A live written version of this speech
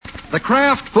The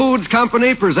Kraft Foods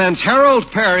Company presents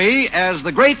Harold Perry as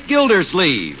the Great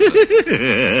Gildersleeve. The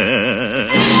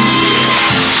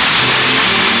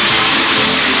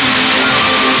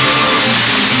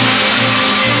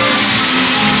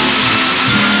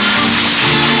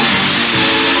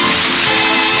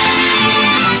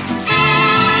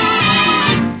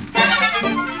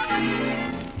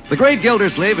Great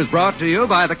Gildersleeve is brought to you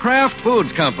by the Kraft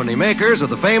Foods Company, makers of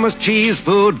the famous cheese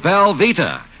food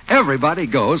Velveeta. Everybody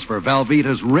goes for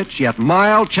Velveeta's rich yet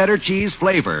mild cheddar cheese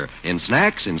flavor in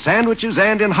snacks, in sandwiches,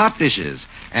 and in hot dishes.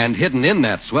 And hidden in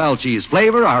that swell cheese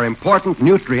flavor are important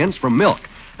nutrients from milk.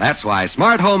 That's why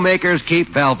smart homemakers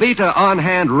keep Velveeta on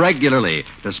hand regularly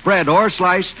to spread or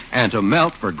slice and to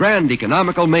melt for grand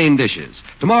economical main dishes.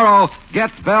 Tomorrow,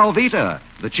 get Velveeta,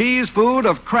 the cheese food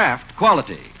of Kraft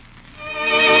quality.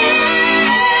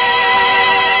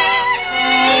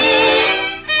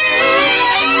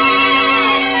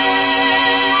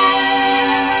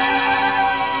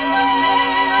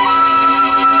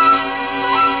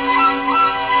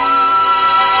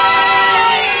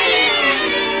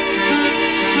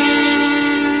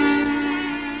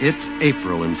 It's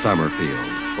April in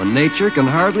Summerfield, when nature can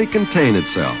hardly contain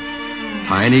itself.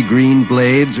 Tiny green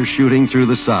blades are shooting through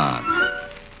the sod.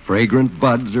 Fragrant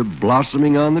buds are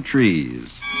blossoming on the trees.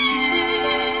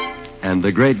 And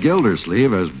the Great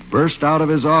Gildersleeve has burst out of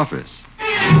his office.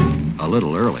 A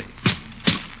little early.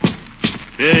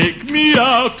 Take me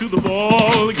out to the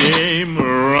ball game.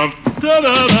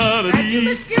 That's you,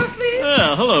 Miss Gildersleeve?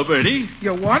 Well, hello, Bertie.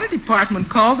 Your water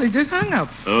department called. They just hung up.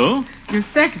 Oh? Your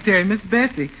secretary, Miss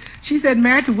Bessie. She said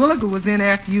Mary Terwilliger was in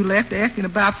after you left asking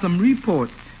about some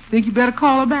reports. Think you better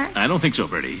call her back? I don't think so,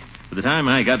 Bertie. By the time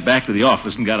I got back to the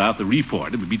office and got out the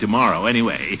report, it would be tomorrow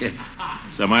anyway.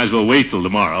 So I might as well wait till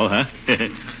tomorrow, huh?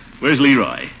 Where's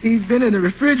Leroy? He's been in the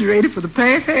refrigerator for the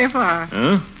past half hour.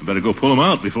 Huh? I better go pull him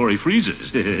out before he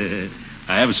freezes.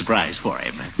 I have a surprise for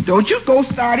him. Don't you go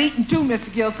start eating too,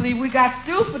 Mr. Gildersleeve. We got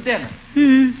stew for dinner.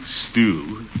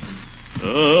 Stew?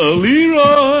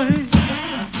 Leroy!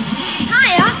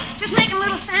 Hiya. Just making a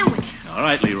little sandwich. All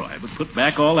right, Leroy, but put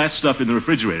back all that stuff in the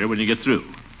refrigerator when you get through.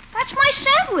 That's my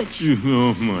sandwich.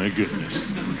 Oh, my goodness.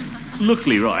 Look,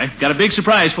 Leroy, got a big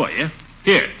surprise for you.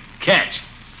 Here, catch.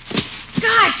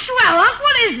 Gosh, swell, Unc.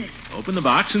 What is it? Open the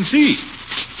box and see.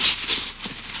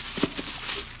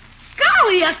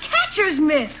 Golly, a catcher's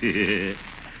mitt.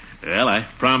 Well, I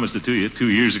promised it to you 2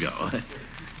 years ago.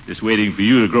 Just waiting for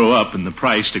you to grow up and the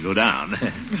price to go down.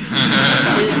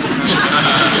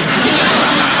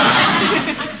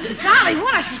 Golly,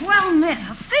 what a swell mitt.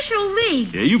 Official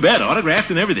league. Yeah, you bet. Autographed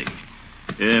and everything.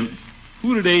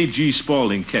 Who did A.G.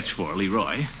 Spaulding catch for,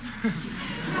 Leroy?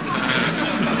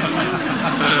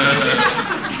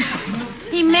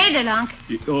 He made it, Unc.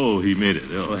 Oh, he made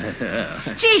it. Oh.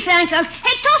 Gee, thanks, Unc.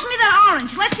 Hey, toss me that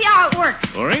orange. Let's see how it works.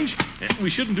 Orange?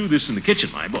 We shouldn't do this in the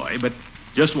kitchen, my boy, but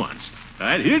just once. All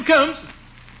right, here it comes.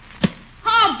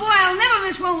 Oh, boy, I'll never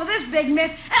miss one with this big mitt.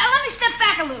 Let me step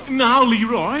back a little. Now,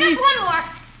 Leroy. Just one more.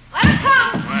 Let it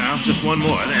come. Well, just one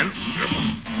more, then.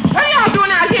 What are y'all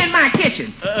doing out here in my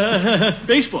kitchen?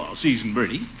 Baseball season,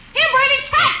 Bertie. Here, Bertie,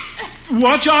 catch.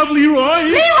 Watch out, Leroy.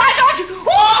 Leroy, don't you...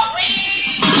 Oh,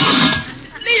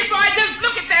 Leroy, just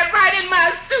look at that right in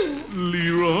my stew.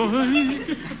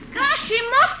 Leroy. Gosh, she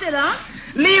muffed it, Unc.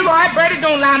 Leroy, Bertie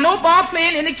don't allow no ball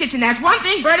playing in the kitchen. That's one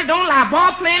thing, Bertie don't allow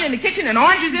ball playing in the kitchen and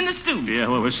oranges in the stew. Yeah,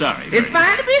 well, we're sorry, It's Bertie.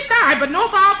 fine to be sorry, but no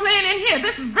ball playing in here.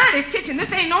 This is Bertie's kitchen.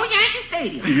 This ain't no Yankee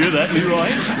Stadium. You hear that, Leroy?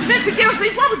 Mr.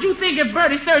 Gildersleeve, what would you think if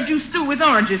Bertie served you stew with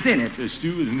oranges in it? The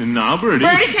stew, now, Bertie.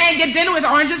 Bertie can't get dinner with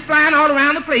oranges flying all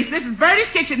around the place. This is Bertie's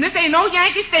kitchen. This ain't no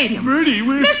Yankee Stadium. Bertie,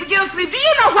 we're... Mr. Gildersleeve, do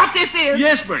you know what this is?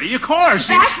 Yes, Bertie, of course.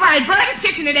 That's right, Bertie's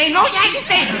kitchen. It ain't no Yankee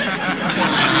Stadium.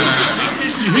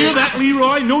 You hear that, Leroy?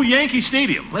 No Yankee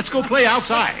Stadium. Let's go play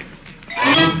outside.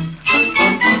 Hey, Leroy,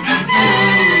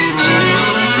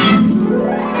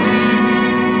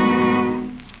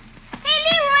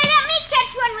 let me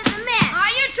catch one with the mitt.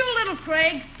 You're too little,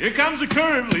 Craig. Here comes the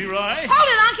curve, Leroy. Hold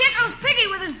it, Unc. Here comes Piggy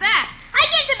with his bat. I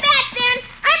get the bat, then.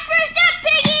 I'm first up,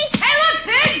 Piggy. Hey, look,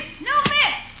 Pig. No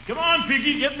mitt. Come on,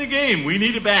 Piggy, get in the game. We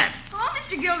need a bat. Oh,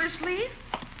 Mr. Gildersleeve.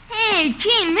 Hey,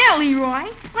 keen mitt, Leroy.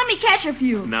 Let me catch a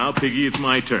few. Now, Piggy, it's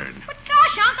my turn. But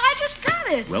gosh, Unc, I just got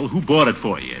it. Well, who bought it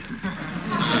for you?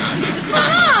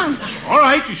 Unc. All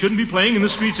right, you shouldn't be playing in the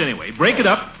streets anyway. Break it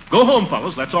up. Go home,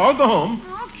 fellas. Let's all go home.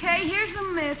 Okay, here's the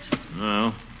mitt.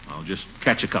 Well, I'll just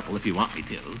catch a couple if you want me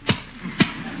to.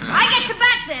 I get the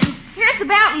bat, then. Here's the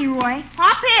bat, Leroy.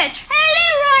 I'll pitch. Hey,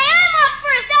 Leroy, I'm up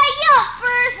first. You up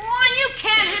first. Oh, you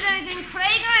can't hit anything,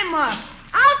 Craig. I'm up.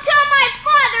 I'll tell my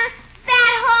father,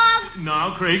 that hog.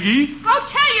 Now, Craigie. Go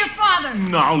tell your father.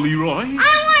 Now, Leroy. I want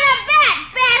a bat,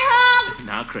 bat hog.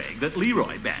 Now, Craig, that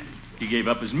Leroy bat. He gave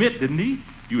up his mitt, didn't he?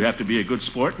 You have to be a good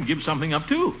sport and give something up,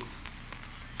 too.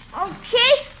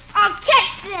 Okay, I'll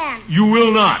catch then. You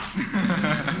will not.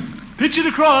 Pitch it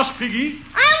across, Piggy.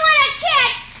 I want to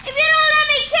catch. If you don't let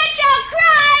me catch, I'll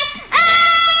cry.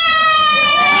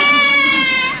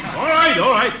 Ah!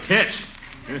 All right, catch.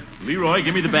 Leroy,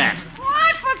 give me the bat.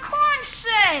 What, for corn's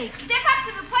sake? Step up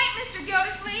to the plate, Mr.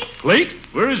 Gildersleeve. Plate?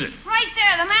 Where is it? Right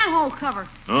there, the manhole cover.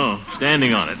 Oh,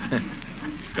 standing on it.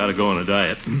 Gotta go on a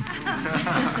diet.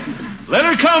 Let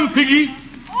her come, Piggy.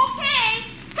 Okay.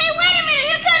 Hey, wait a minute.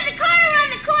 Here comes the car around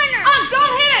the corner. Oh,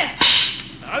 don't hit it.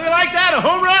 How do you like that? A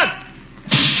home run?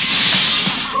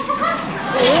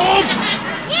 Oh!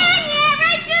 Yeah,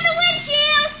 right through the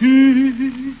windshield.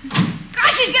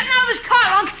 Gosh, he's getting out of his car,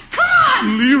 Unc. Come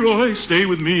on. Leroy, stay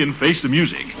with me and face the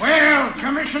music. Well,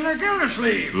 Commissioner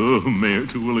Gildersleeve. Oh, Mayor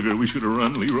Terwilliger, we should have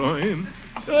run Leroy.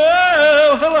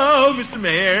 Oh, hello, Mr.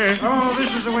 Mayor. Oh,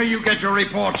 this is the way you get your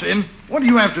reports in. What do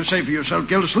you have to say for yourself,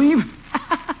 Gildersleeve?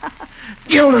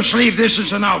 Gildersleeve, this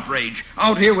is an outrage.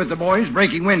 Out here with the boys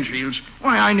breaking windshields.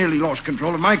 Why, I nearly lost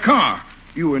control of my car.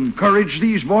 You encourage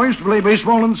these boys to play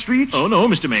baseball in the streets? Oh, no,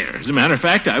 Mr. Mayor. As a matter of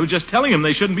fact, I was just telling them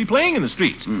they shouldn't be playing in the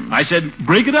streets. I said,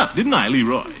 break it up, didn't I,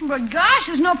 Leroy? But gosh,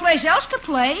 there's no place else to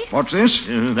play. What's this?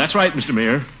 That's right, Mr.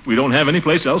 Mayor. We don't have any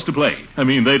place else to play. I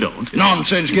mean, they don't.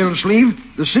 Nonsense, Gildersleeve.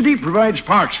 The city provides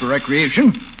parks for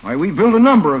recreation. Why, we build a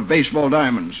number of baseball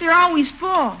diamonds. They're always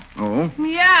full. Oh?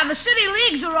 Yeah, the city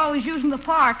leagues are always using the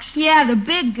parks. Yeah, the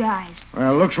big guys.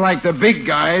 Well, looks like the big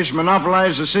guys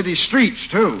monopolize the city streets,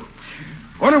 too.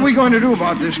 What are we going to do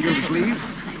about this, Gildersleeve?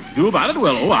 Do about it?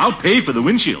 Well, I'll pay for the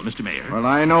windshield, Mr. Mayor. Well,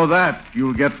 I know that.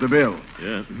 You'll get the bill.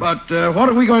 Yeah. But what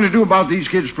are we going to do about these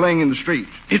kids playing in the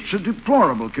streets? It's a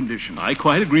deplorable condition. I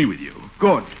quite agree with you.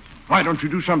 Good. Why don't you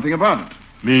do something about it?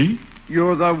 Me?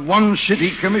 You're the one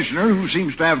city commissioner who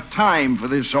seems to have time for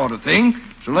this sort of thing,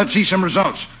 so let's see some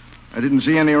results. I didn't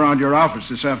see any around your office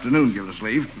this afternoon,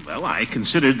 Gildersleeve. Well, I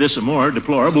considered this a more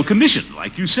deplorable condition,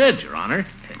 like you said, Your Honor.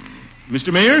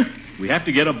 Mr. Mayor, we have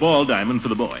to get a ball diamond for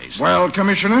the boys. Well,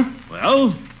 Commissioner?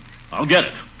 Well, I'll get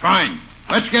it. Fine.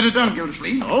 Let's get it done,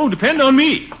 Gildersleeve. Oh, depend on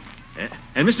me.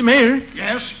 And, Mr. Mayor?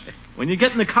 Yes? When you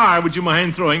get in the car, would you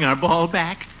mind throwing our ball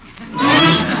back?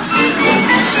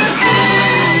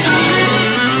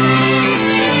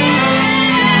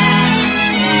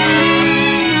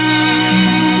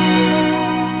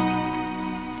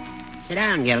 Sit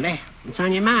down, Gildy. What's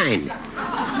on your mind?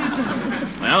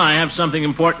 Well, I have something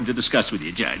important to discuss with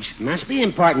you, Judge. Must be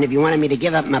important if you wanted me to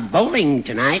give up my bowling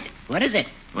tonight. What is it?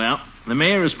 Well, the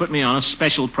mayor has put me on a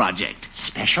special project.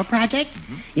 Special project?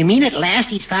 Mm-hmm. You mean at last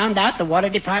he's found out the water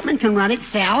department can run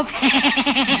itself?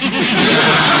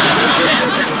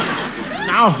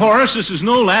 Now, Horace, this is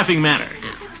no laughing matter.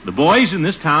 The boys in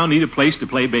this town need a place to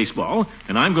play baseball,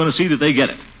 and I'm going to see that they get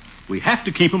it. We have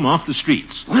to keep them off the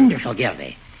streets. Wonderful,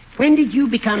 Gildy. When did you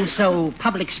become so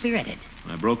public-spirited?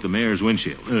 I broke the mayor's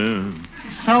windshield.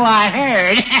 So I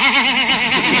heard.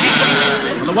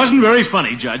 Well, it wasn't very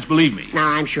funny, Judge, believe me. No,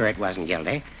 I'm sure it wasn't,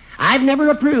 Gildy. I've never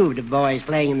approved of boys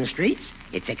playing in the streets.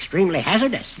 It's extremely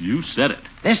hazardous. You said it.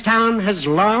 This town has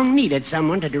long needed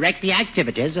someone to direct the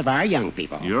activities of our young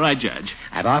people. You're right, Judge.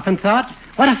 I've often thought,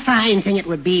 what a fine thing it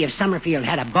would be if Summerfield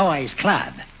had a boys'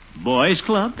 club. Boys'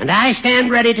 club? And I stand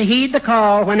ready to heed the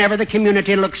call whenever the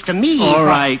community looks to me. All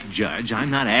right, Judge. I'm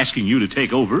not asking you to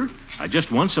take over. I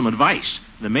just want some advice.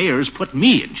 The mayor's put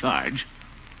me in charge.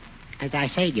 As I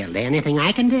say, Gildy, anything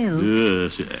I can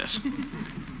do. Yes.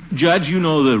 Judge, you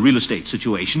know the real estate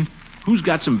situation. Who's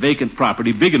got some vacant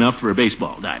property big enough for a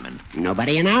baseball diamond?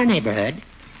 Nobody in our neighborhood.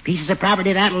 Pieces of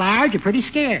property that large are pretty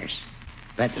scarce.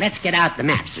 But let's get out the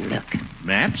maps and look.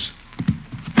 Maps?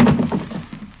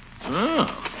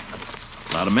 Oh.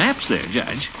 A lot of maps there,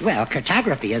 Judge. Well,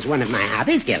 cartography is one of my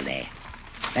hobbies, Gildy.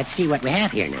 Let's see what we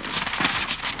have here now.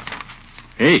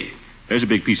 Hey, there's a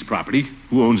big piece of property.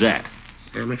 Who owns that?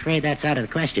 I'm afraid that's out of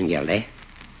the question, Gildy.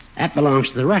 That belongs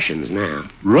to the Russians now.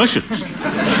 Russians?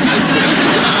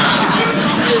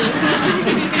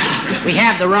 We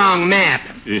have the wrong map.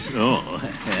 Oh.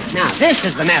 Now, this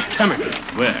is the map of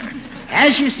Summerfield. Where?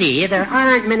 As you see, there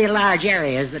aren't many large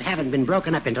areas that haven't been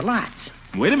broken up into lots.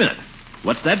 Wait a minute.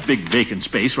 What's that big vacant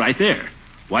space right there?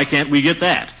 Why can't we get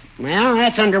that? Well,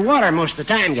 that's underwater most of the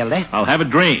time, Gildy. I'll have it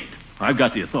drained. I've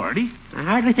got the authority. I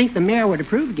hardly think the mayor would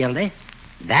approve, Gildy.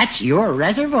 That's your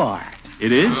reservoir.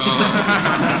 It is?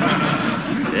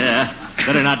 Yeah,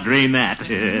 better not drain that.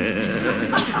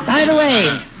 By the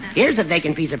way, here's a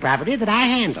vacant piece of property that I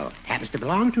handle. It happens to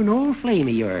belong to an old flame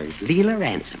of yours, Leela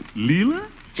Ransom. Leela?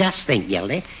 Just think,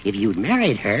 Gildy, if you'd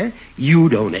married her,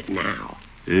 you'd own it now.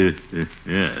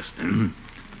 Yes.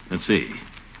 Let's see.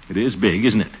 It is big,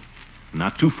 isn't it?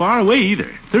 Not too far away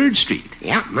either. 3rd Street.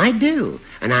 Yeah, might do.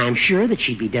 And I'm sure that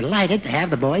she'd be delighted to have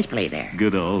the boys play there.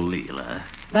 Good old Leela.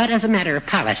 But as a matter of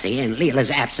policy, in Leela's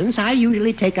absence, I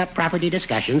usually take up property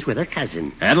discussions with her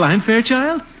cousin. Adeline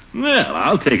Fairchild? Well,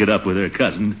 I'll take it up with her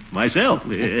cousin myself.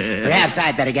 Perhaps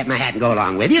I'd better get my hat and go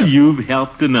along with you. You've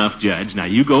helped enough, Judge. Now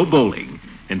you go bowling.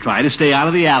 And try to stay out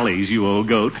of the alleys, you old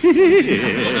goat.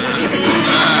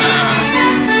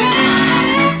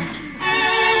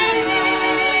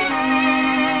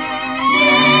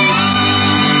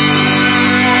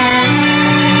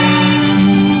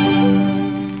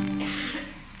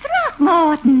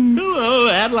 Throckmorton. Hello,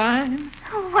 Adeline.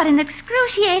 Oh, what an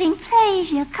excruciating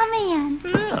pleasure. Come in.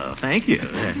 Oh, thank you.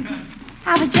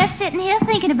 I was just sitting here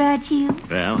thinking about you.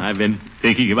 Well, I've been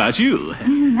thinking about you.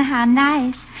 How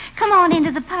nice. Come on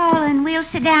into the parlor and we'll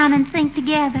sit down and think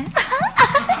together.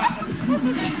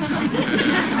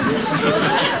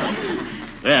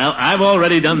 Well, I've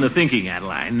already done the thinking,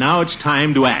 Adeline. Now it's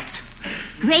time to act.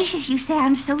 Gracious, you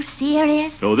sound so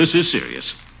serious. Oh, this is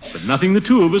serious. But nothing the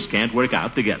two of us can't work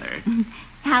out together.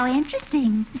 How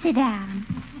interesting. Sit down.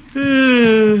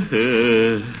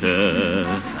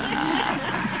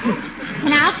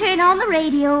 And I'll turn on the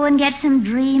radio and get some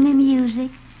dreamy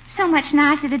music. So much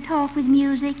nicer to talk with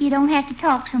music. You don't have to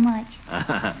talk so much.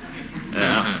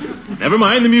 Never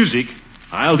mind the music.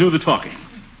 I'll do the talking.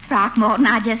 Throckmorton,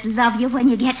 I just love you when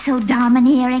you get so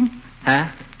domineering.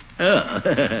 Huh? Oh.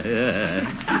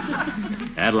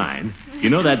 Adeline, you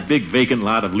know that big vacant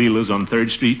lot of Leela's on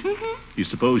 3rd Street? Mm-hmm. You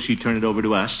suppose she'd turn it over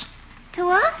to us? To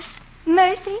us?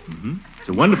 Mercy? Mm-hmm. It's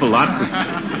a wonderful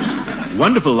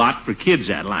lot for kids,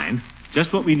 Adeline.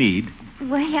 Just what we need.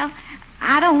 Well,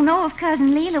 I don't know if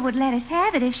Cousin Leela would let us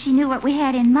have it if she knew what we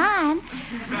had in mind.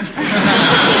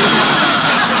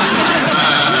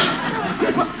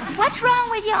 What's wrong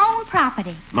with your own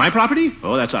property? My property?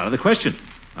 Oh, that's out of the question.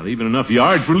 Not even enough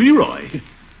yard for Leroy.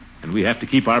 And we have to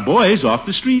keep our boys off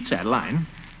the streets, Adeline.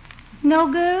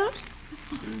 No girls?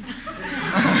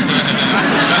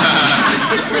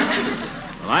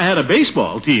 Well, I had a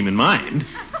baseball team in mind.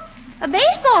 A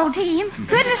baseball team?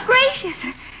 Goodness gracious.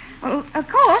 Well, of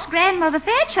course, Grandmother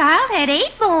Fairchild had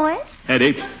 8 boys. Had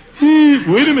 8?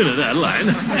 Wait a minute, Adeline.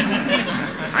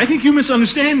 I think you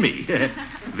misunderstand me.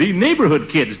 The neighborhood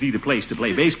kids need a place to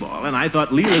play baseball, and I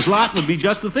thought Leela's lot would be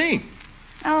just the thing.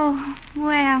 Oh,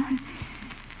 well,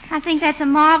 I think that's a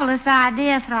marvelous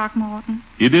idea, Throckmorton.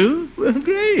 You do? Well,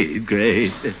 great.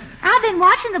 I've been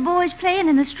watching the boys playing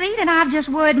in the street, and I've just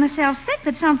worried myself sick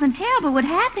that something terrible would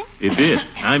happen. It did.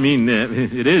 I mean,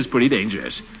 it is pretty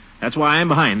dangerous. That's why I'm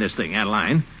behind this thing,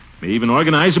 Adeline. May even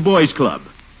organize a boys' club.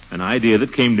 An idea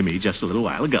that came to me just a little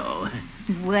while ago.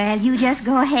 Well, you just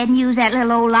go ahead and use that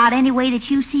little old lot any way that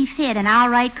you see fit, and I'll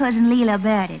write Cousin Leela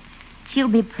about it. She'll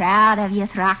be proud of you,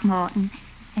 Throckmorton.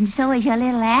 And so is your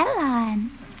little Adeline.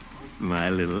 My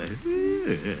little...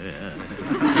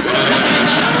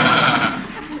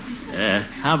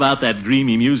 how about that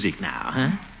dreamy music now,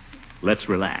 huh? Let's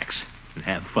relax and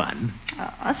have fun.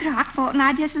 Oh, Throckmorton,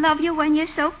 I just love you when you're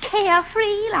so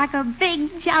carefree, like a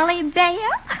big, jolly bear.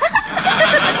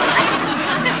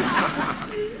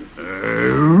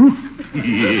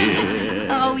 Yeah.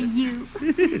 Oh, you.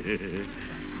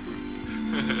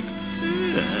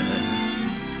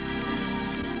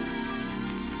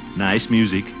 Nice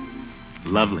music.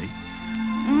 Lovely.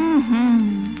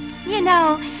 Mm-hmm. You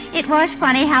know, it was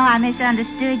funny how I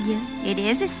misunderstood you. It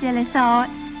is a silly thought.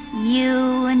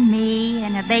 You and me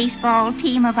and a baseball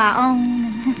team of our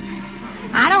own.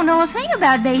 I don't know a thing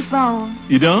about baseball.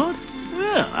 You don't?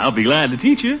 Well, I'll be glad to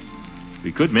teach you.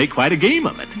 We could make quite a game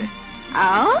of it.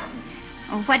 Oh?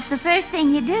 Well, what's the first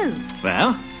thing you do?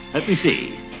 Well, let me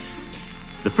see.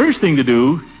 The first thing to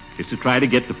do is to try to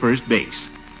get to first base.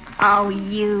 Oh,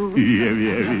 you.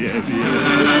 Yeah.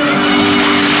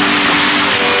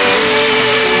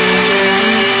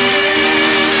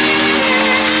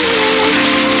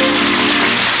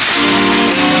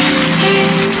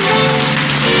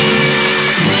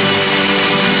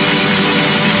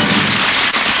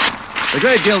 The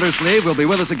great Gildersleeve will be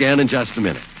with us again in just a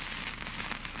minute.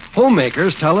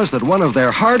 Homemakers tell us that one of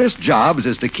their hardest jobs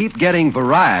is to keep getting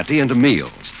variety into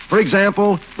meals. For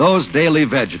example, those daily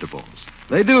vegetables.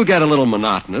 They do get a little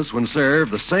monotonous when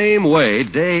served the same way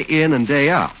day in and day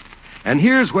out. And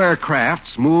here's where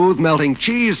Kraft's smooth melting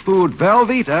cheese food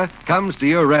Velveeta comes to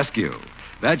your rescue.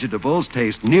 Vegetables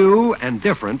taste new and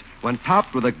different when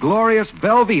topped with a glorious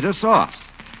Velveeta sauce.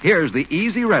 Here's the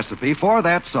easy recipe for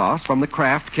that sauce from the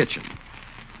Kraft kitchen.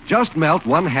 Just melt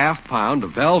 1/2 pound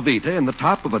of Velveeta in the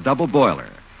top of a double boiler.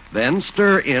 Then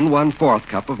stir in 1/4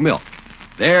 cup of milk.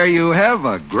 There you have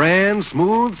a grand,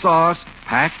 smooth sauce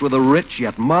packed with a rich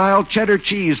yet mild cheddar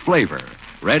cheese flavor,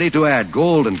 ready to add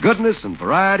golden goodness and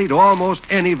variety to almost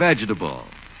any vegetable.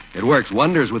 It works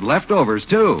wonders with leftovers,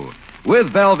 too.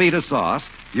 With Velveeta sauce,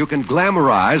 you can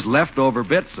glamorize leftover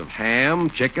bits of ham,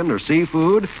 chicken, or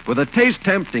seafood with a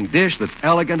taste-tempting dish that's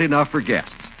elegant enough for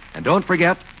guests. And don't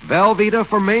forget Velveeta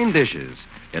for main dishes.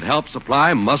 It helps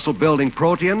supply muscle-building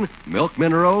protein, milk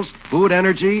minerals, food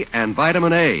energy, and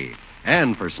vitamin A.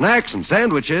 And for snacks and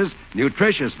sandwiches,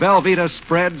 nutritious Velveeta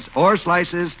spreads or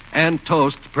slices and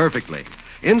toast perfectly.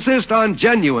 Insist on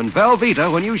genuine Velveeta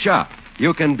when you shop.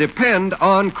 You can depend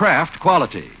on Kraft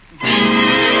quality.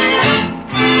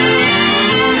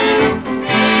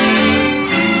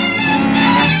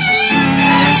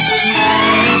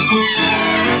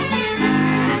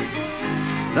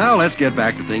 Now let's get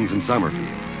back to things in Summerfield.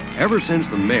 Ever since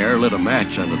the mayor lit a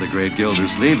match under the great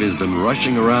Gildersleeve, he's been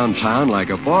rushing around town like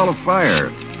a ball of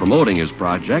fire, promoting his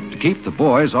project to keep the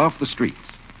boys off the streets.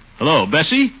 Hello,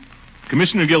 Bessie?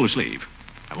 Commissioner Gildersleeve.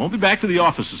 I won't be back to the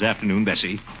office this afternoon,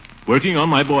 Bessie. Working on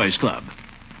my boys' club.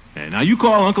 Now you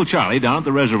call Uncle Charlie down at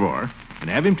the reservoir and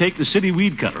have him take the city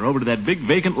weed cutter over to that big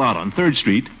vacant lot on 3rd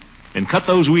Street and cut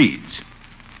those weeds.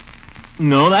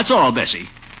 No, that's all, Bessie.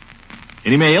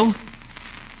 Any mail?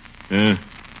 A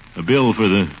bill for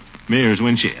the mayor's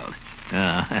windshield.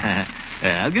 Goodbye.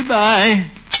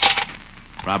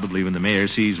 Probably when the mayor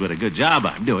sees what a good job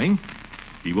I'm doing,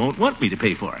 he won't want me to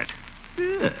pay for it.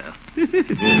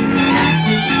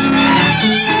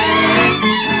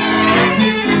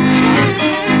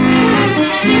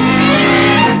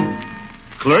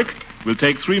 Clerk, we'll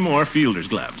take 3 more fielder's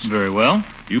gloves. Very well.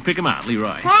 You pick 'em out,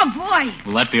 Leroy. Oh, boy.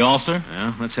 Will that be all, sir?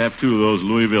 Well, let's have 2 of those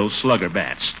Louisville slugger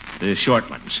bats. The short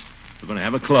ones. If we're going to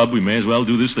have a club, we may as well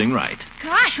do this thing right.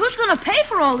 Gosh, who's going to pay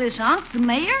for all this, Unc? The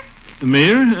mayor? The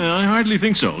mayor? I hardly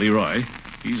think so, Leroy.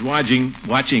 He's watching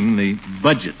the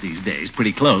budget these days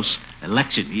pretty close.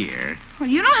 Election year. Well,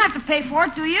 you don't have to pay for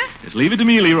it, do you? Just leave it to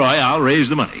me, Leroy. I'll raise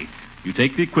the money. You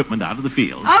take the equipment out of the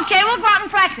field. Okay, we'll go out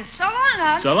and practice. So long,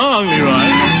 Unc. So long, Leroy.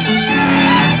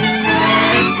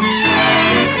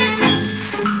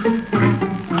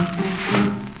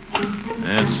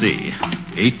 Let's see.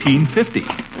 1850.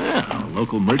 Well,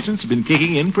 local merchants have been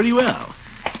kicking in pretty well.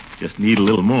 Just need a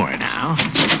little more now.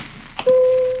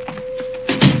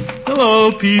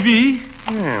 Hello, Peavy.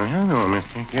 Well, hello,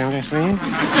 Mr. Gildersleeve.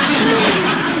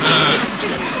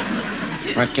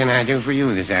 What can I do for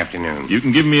you this afternoon? You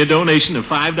can give me a donation of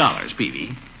 $5,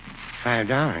 Peavy.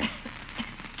 $5.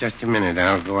 Just a minute.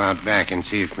 I'll go out back and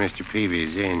see if Mr.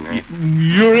 Peavy's in.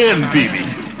 You're in, Peavy.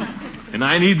 And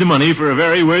I need the money for a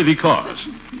very worthy cause.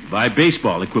 Buy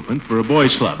baseball equipment for a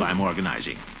boys' club I'm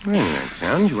organizing. Well, that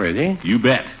sounds worthy. You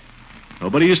bet.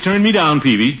 Nobody has turned me down,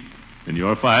 Peavy, and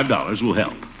your $5 will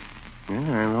help. Well,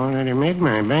 I've already made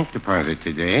my bank deposit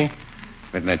today.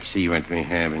 But let's see what we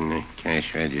have in the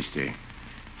cash register.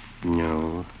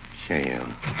 No sale.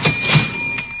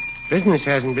 Business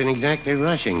hasn't been exactly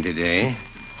rushing today.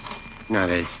 Not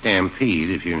a stampede,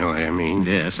 if you know what I mean.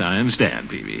 Yes, I understand,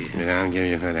 Peavy. But I'll give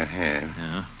you what I have.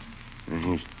 Yeah? And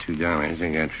here's $2 I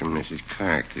got from Mrs.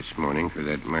 Clark this morning for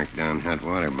that marked-down hot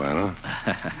water bottle.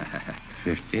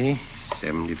 50,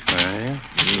 75,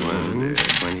 1,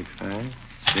 25,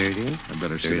 30, I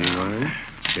better sit 31, down.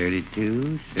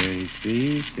 32,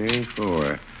 33,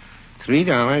 34.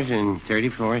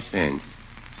 $3.34.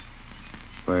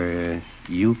 Were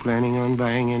you planning on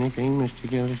buying anything, Mr.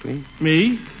 Gildersleeve?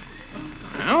 Me?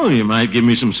 Well, you might give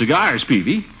me some cigars,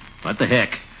 Peavy. What the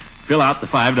heck? Fill out the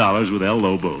 $5 with El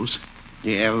Lobos.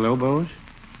 The El Lobos?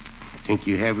 Think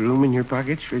you have room in your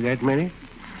pockets for that many?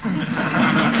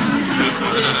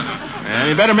 Well,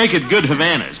 you better make it good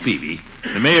Havanas, Peavy.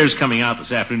 The mayor's coming out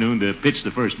this afternoon to pitch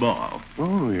the first ball.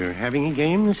 Oh, you're having a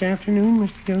game this afternoon,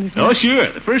 Mr. Gildersleeve? Oh, sure,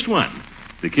 the first one.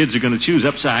 The kids are going to choose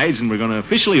up sides, and we're going to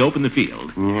officially open the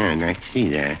field. Yeah, I'd like to see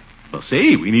that. Well,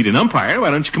 say, we need an umpire.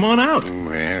 Why don't you come on out?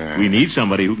 Well, We need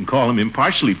somebody who can call him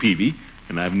impartially, Peavy,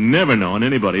 and I've never known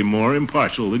anybody more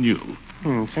impartial than you.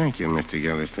 Thank you, Mr.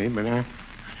 Gildersleeve, but I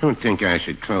don't think I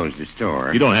should close the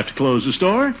store. You don't have to close the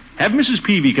store. Have Mrs.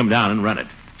 Peavy come down and run it.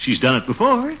 She's done it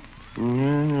before.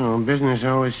 No, business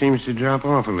always seems to drop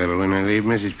off a little when I leave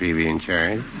Mrs. Peavy in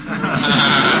charge.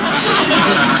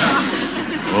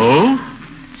 Oh?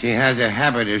 She has a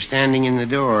habit of standing in the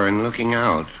door and looking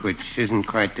out, which isn't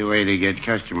quite the way to get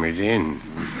customers in.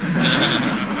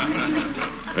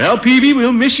 Well, Peavy,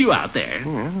 we'll miss you out there.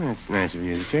 Well, that's nice of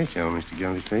you to say so, Mr.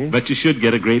 Gildersleeve. But you should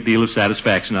get a great deal of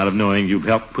satisfaction out of knowing you've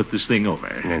helped put this thing over.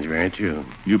 That's very true.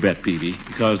 You bet, Peavy,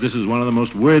 because this is one of the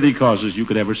most worthy causes you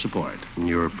could ever support.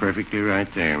 You're perfectly right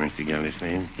there, Mr.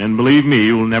 Gildersleeve. And believe me,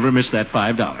 you'll never miss that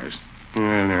 $5.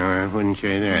 Well, no, I wouldn't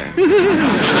say that.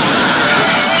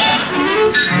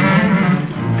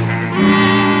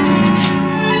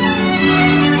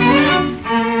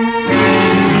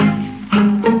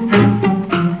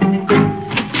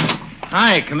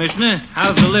 Hi, Commissioner.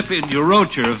 How's the lipid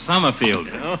roacher of Summerfield?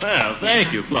 Oh, well,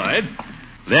 thank you, Floyd.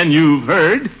 Then you've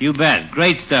heard? You bet.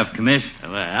 Great stuff, Commish.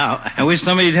 Well, I wish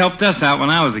somebody'd helped us out when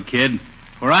I was a kid.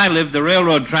 Where I lived, the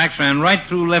railroad tracks ran right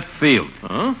through left field.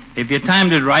 Huh? If you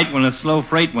timed it right when a slow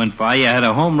freight went by, you had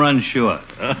a home run sure.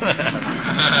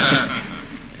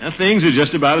 Well, things are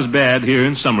just about as bad here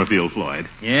in Summerfield, Floyd.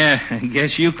 Yeah, I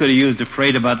guess you could have used a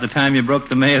freight about the time you broke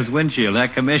the mayor's windshield, huh,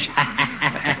 Commish?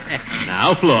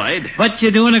 Now, Floyd. But you're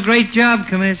doing a great job,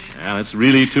 Commish. Well, it's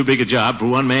really too big a job for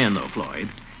one man, though, Floyd.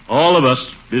 All of us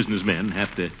businessmen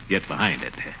have to get behind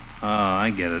it. Oh, I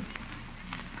get it.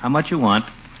 How much you want?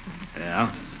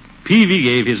 Well, Peavy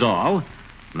gave his all.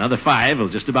 Another 5 will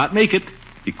just about make it.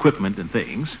 Equipment and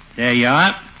things. There you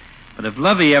are. But if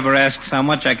Lovey ever asks how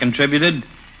much I contributed,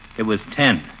 it was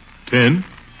 10. 10?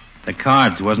 The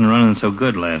cards wasn't running so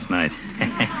good last night.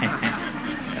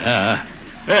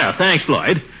 Well, thanks,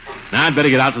 Floyd. Now I'd better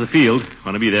get out to the field.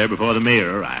 Want to be there before the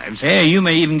mayor arrives. Hey, you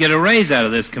may even get a raise out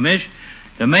of this, Commish.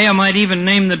 The mayor might even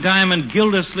name the diamond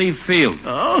Gildersleeve Field.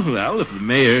 Oh, well, if the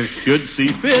mayor should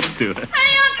see fit to. Hey, Unc,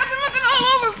 I've been looking all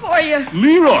over for you.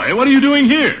 Leroy, what are you doing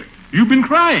here? You've been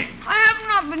crying. I have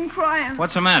not been crying.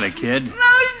 What's the matter, kid?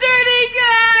 Those dirty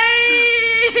guys.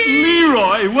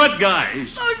 Leroy, what guys?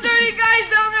 Those dirty guys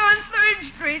down there on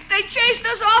 3rd Street. They chased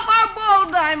us off our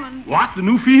ball diamond. What, the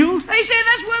new field? They say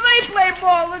that's where they play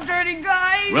ball, the dirty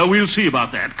guys. Well, we'll see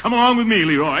about that. Come along with me,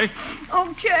 Leroy.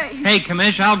 Okay. Hey,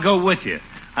 Commish, I'll go with you.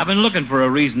 I've been looking for a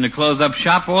reason to close up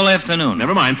shop all afternoon.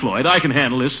 Never mind, Floyd. I can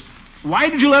handle this. Why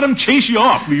did you let them chase you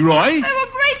off, Leroy? They were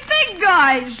great big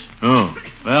guys. Oh,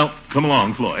 well, come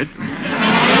along, Floyd.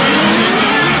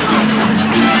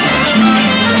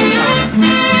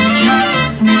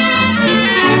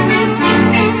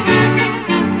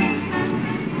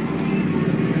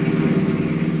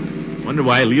 Wonder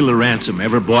why Leela Ransom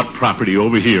ever bought property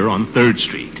over here on 3rd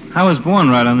Street. I was born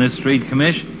right on this street,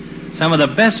 Commish. Some of the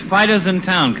best fighters in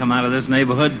town come out of this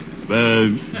neighborhood.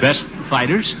 Best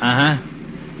fighters? Uh-huh.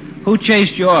 Who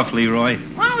chased you off, Leroy?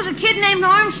 One was a kid named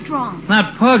Armstrong.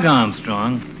 Not Pug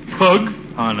Armstrong. Pug?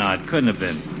 Oh, no, it couldn't have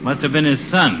been. Must have been his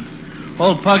son.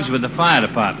 Old Pug's with the fire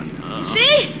department.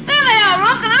 See? There they are,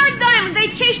 Unc, on our diamond. They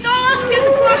chased all us kids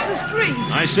across the street.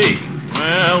 I see.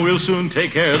 Well, we'll soon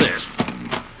take care of this.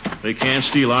 They can't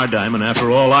steal our diamond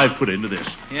after all I've put into this.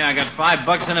 Yeah, I got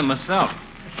 $5 in it myself.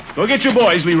 Go get your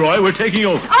boys, Leroy. We're taking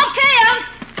over. Okay, Unc.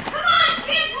 Come on,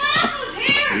 kids. Uncle's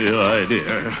here. Good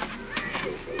idea.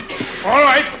 All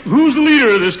right. Who's the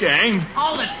leader of this gang?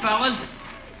 Hold it, fellas.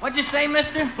 What'd you say,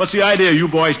 mister? What's the idea of you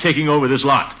boys taking over this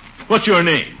lot? What's your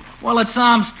name? Well, it's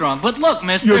Armstrong. But look,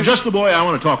 mister. You're just the boy I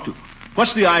want to talk to.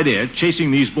 What's the idea of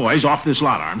chasing these boys off this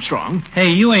lot, Armstrong? Hey,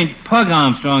 you ain't Pug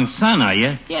Armstrong's son, are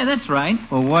you? Yeah, that's right.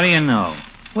 Well, what do you know?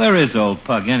 Where is old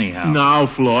Pug, anyhow? Now,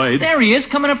 Floyd. There he is,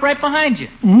 coming up right behind you.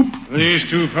 Oop. These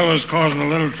two fellows causing a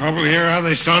little trouble here, are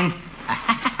they, son?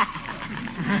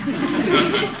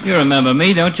 You remember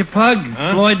me, don't you, Pug?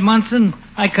 Huh? Floyd Munson?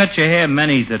 I cut your hair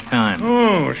many's a time.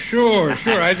 Oh, sure.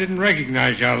 I didn't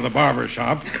recognize you out of the barber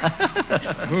shop.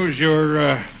 Who's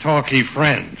your talky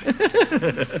friend?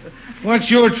 What's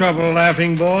your trouble,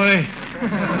 laughing boy?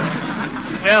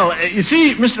 Well, you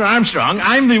see, Mr. Armstrong,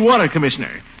 I'm the water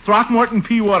commissioner. Throckmorton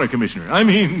P. Water Commissioner. I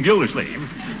mean, Gildersleeve.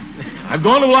 I've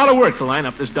gone to a lot of work to line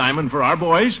up this diamond for our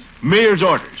boys. Mayor's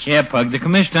orders. Yeah, Pug, the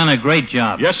commish done a great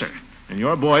job. Yes, sir. And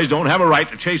your boys don't have a right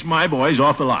to chase my boys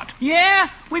off the lot. Yeah,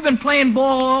 we've been playing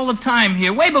ball all the time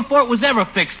here, way before it was ever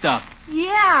fixed up.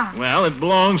 Yeah. Well, it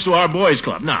belongs to our boys'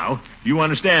 club now. You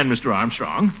understand, Mr.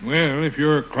 Armstrong? Well, if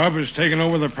your club has taken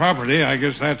over the property, I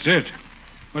guess that's it.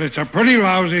 But it's a pretty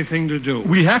lousy thing to do.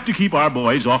 We have to keep our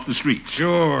boys off the streets.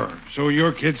 Sure. So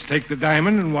your kids take the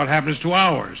diamond, and what happens to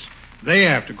ours? They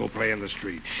have to go play in the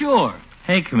street. Sure.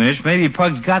 Hey, commish, maybe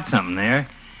Pug's got something there.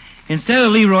 Instead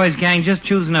of Leroy's gang just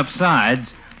choosing up sides,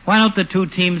 why don't the two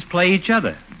teams play each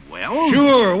other? Well...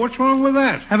 Sure. What's wrong with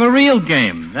that? Have a real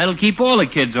game. That'll keep all the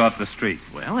kids off the street.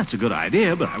 Well, that's a good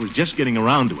idea, but I was just getting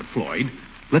around to it, Floyd.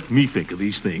 Let me think of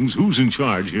these things. Who's in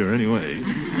charge here, anyway?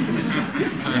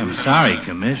 I'm sorry,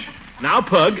 commish. Now,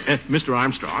 Pug, Mr.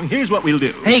 Armstrong, here's what we'll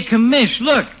do. Hey, Commish,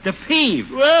 look, the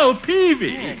Peeve. Well, Peavy.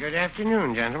 Yeah, good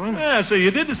afternoon, gentlemen. So you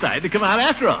did decide to come out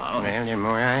after all. Well, the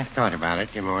more I thought about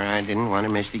it, the more I didn't want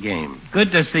to miss the game.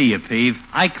 Good to see you, Peeve.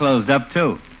 I closed up,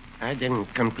 too. I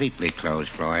didn't completely close,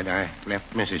 Floyd. I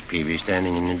left Mrs. Peavy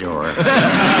standing in the door.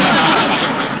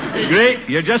 Great.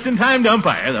 You're just in time to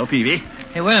umpire, though, Peavy.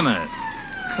 Hey, wait a minute.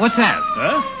 What's that?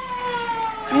 Huh?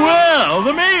 Well,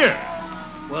 the mayor.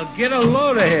 Well, get a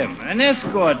load of him. An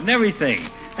escort and everything.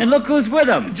 And look who's with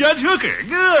him. Judge Hooker.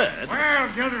 Good. Well,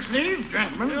 Gildersleeve,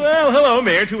 gentlemen. Well, hello,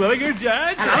 Mayor Terwilliger,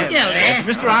 Judge. Hello, Gildy.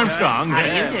 Mr. Armstrong. How do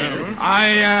you do?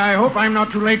 I hope I'm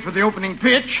not too late for the opening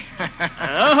pitch.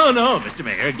 Oh, no, Mr.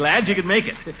 Mayor. Glad you could make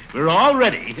it. We're all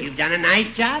ready. You've done a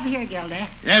nice job here, Gildy.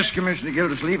 Yes, Commissioner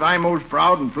Gildersleeve, I'm most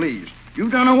proud and pleased.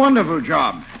 You've done a wonderful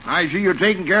job. I see you're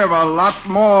taking care of a lot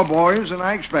more boys than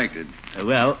I expected.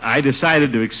 Well, I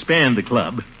decided to expand the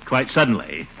club quite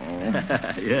suddenly. Oh.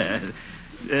 Yeah.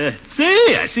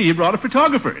 See, I see you brought a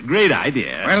photographer. Great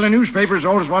idea. Well, the newspapers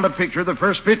always want a picture of the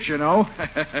first pitch, you know.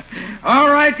 All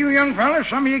right, you young fellas,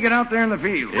 some of you get out there in the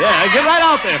field. Yeah, get right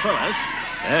out there, fellas.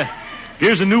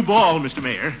 Here's a new ball, Mr.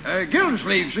 Mayor.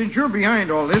 Gildersleeve, since you're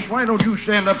behind all this, why don't you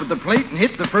stand up at the plate and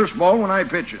hit the first ball when I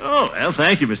pitch it? Oh, well,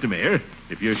 thank you, Mr. Mayor.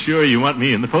 If you're sure you want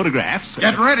me in the photographs.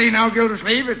 Get ready now,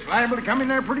 Gildersleeve. It's liable to come in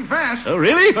there pretty fast. Oh,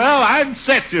 really? Well, I'm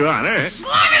set, Your Honor. Slug it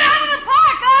out of the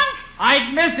park, Unc!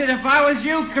 I'd miss it if I was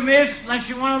you, Commish, unless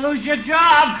you want to lose your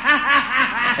job.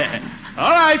 All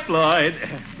right, Floyd.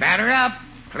 Batter up.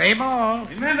 Play ball.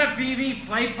 Remember, Peavy,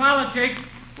 play politics.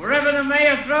 Wherever the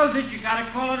mayor throws it, you gotta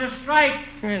call it a strike.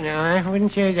 Well, no, I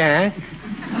wouldn't say that.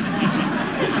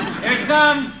 Here it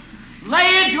comes.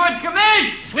 Lay into it,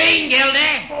 Commish. Swing,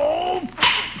 Gildy.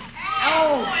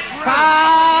 Oh,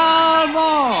 Foul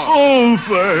ball.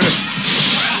 Over.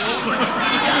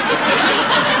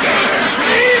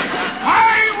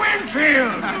 High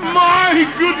Winfield! My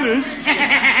goodness.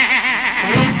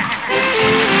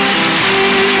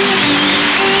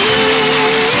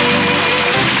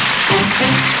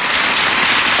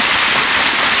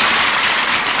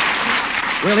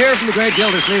 We'll hear from the great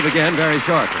Gildersleeve again very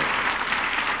shortly.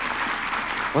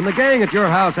 When the gang at your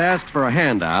house asks for a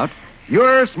handout,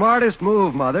 your smartest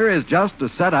move, Mother, is just to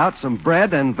set out some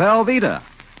bread and Velveeta.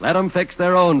 Let 'em fix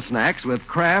their own snacks with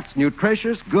Kraft's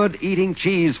nutritious, good-eating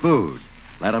cheese food.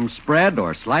 Let 'em spread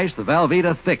or slice the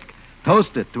Velveeta thick.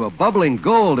 Toast it to a bubbling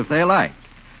gold if they like.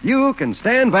 You can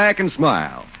stand back and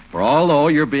smile, for although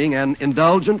you're being an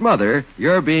indulgent mother,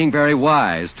 you're being very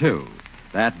wise, too.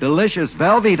 That delicious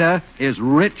Velveeta is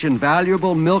rich in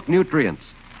valuable milk nutrients,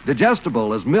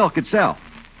 digestible as milk itself.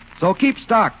 So keep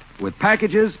stocked with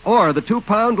packages or the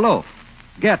 2-pound loaf.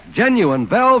 Get genuine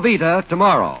Velveeta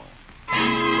tomorrow.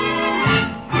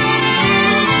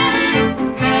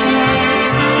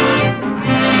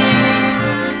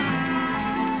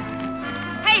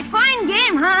 Hey, fine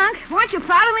game, huh, Unc? Weren't you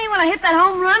proud of me when I hit that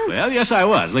home run? Well, yes, I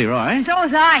was, Leroy. So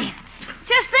was I.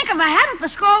 Just think, if I hadn't, the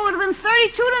score would have been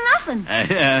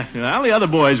 32-0. Well, the other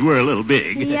boys were a little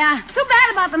big. Yeah, too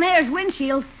bad about the mayor's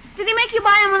windshield. Did he make you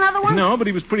buy him another one? No, but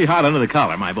he was pretty hot under the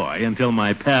collar, my boy, until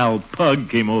my pal Pug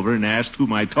came over and asked who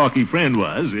my talky friend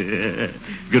was.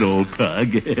 Good old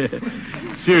Pug.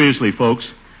 Seriously, folks,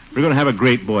 we're going to have a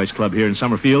great boys' club here in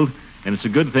Summerfield, and it's a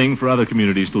good thing for other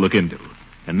communities to look into.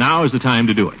 And now is the time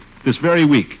to do it. This very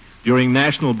week, during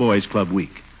National Boys Club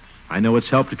Week. I know it's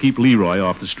helped to keep Leroy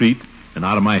off the street and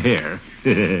out of my hair.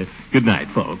 Good night,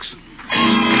 folks.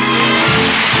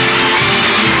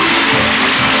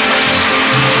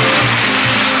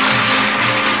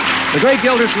 The Great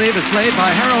Gildersleeve is played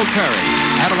by Harold Curry.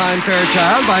 Adeline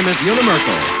Fairchild by Miss Una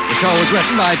Merkel. The show was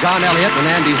written by John Elliott and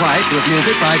Andy White with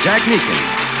music by Jack Meakin.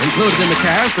 Included in the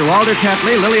cast are Walter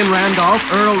Tetley, Lillian Randolph,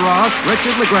 Earl Ross,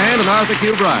 Richard LeGrand, and Arthur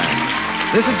Q. Bryan.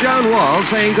 This is John Wall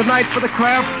saying goodnight for the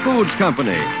Kraft Foods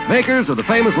Company, makers of the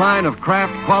famous line of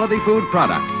Kraft quality food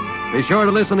products. Be sure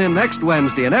to listen in next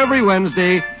Wednesday and every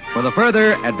Wednesday for the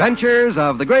further adventures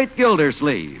of the Great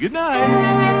Gildersleeve. Good night.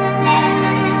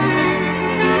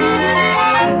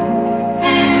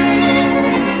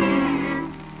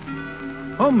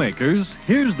 Homemakers,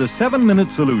 here's the 7-minute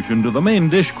solution to the main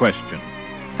dish question.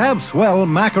 Have swell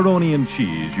macaroni and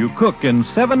cheese you cook in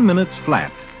 7 minutes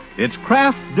flat. It's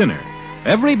Kraft Dinner.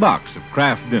 Every box of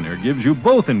Kraft Dinner gives you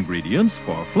both ingredients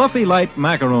for fluffy light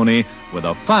macaroni with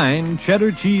a fine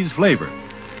cheddar cheese flavor.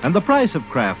 And the price of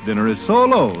Kraft Dinner is so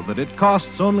low that it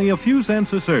costs only a few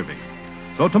cents a serving.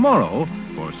 So tomorrow,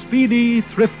 for speedy,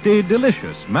 thrifty,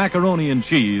 delicious macaroni and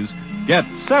cheese, get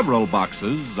several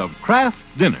boxes of Kraft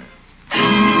Dinner.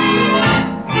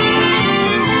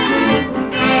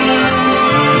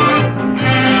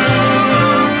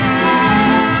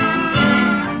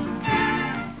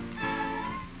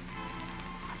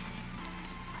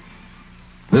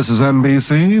 This is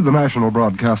NBC, the National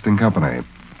Broadcasting Company.